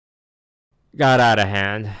got out of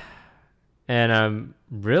hand. And I'm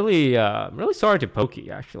really sorry to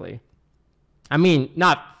Pokey, actually. I mean,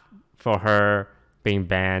 not for her being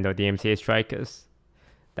banned or the MCA strike, 'cause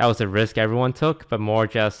that was a risk everyone took, but more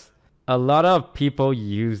just a lot of people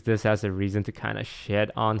use this as a reason to kind of shit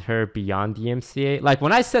on her beyond the MCA. Like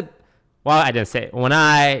when I said, well, I didn't say it. When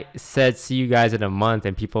I said see you guys in a month,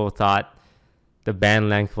 and people thought the ban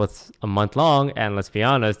length was a month long, and let's be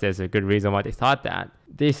honest, there's a good reason why they thought that.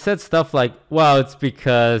 They said stuff like, well, it's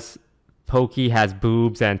because Pokey has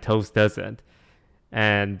boobs and Toast doesn't,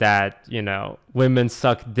 and that, women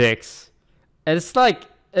suck dicks. And it's like,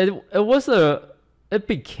 it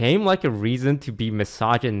became like a reason to be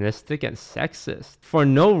misogynistic and sexist for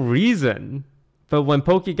no reason. But when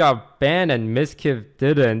Pokey got banned and Miskiv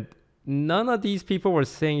didn't, none of these people were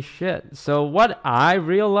saying shit. So what I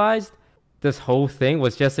realized, this whole thing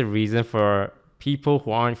was just a reason for people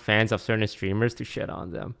who aren't fans of certain streamers to shit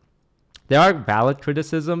on them. There are valid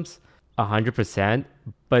criticisms, 100%,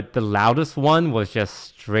 but the loudest one was just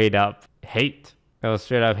straight up hate. It was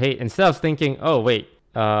straight up hate. Instead of thinking, oh wait,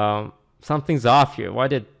 something's off here. Why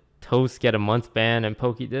did Toast get a month ban and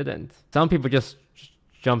Pokey didn't? Some people just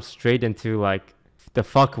jump straight into like the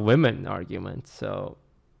fuck women argument. So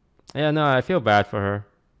yeah, no, I feel bad for her.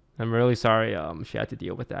 I'm really sorry she had to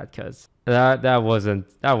deal with that, because that was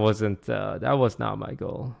not my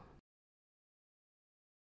goal.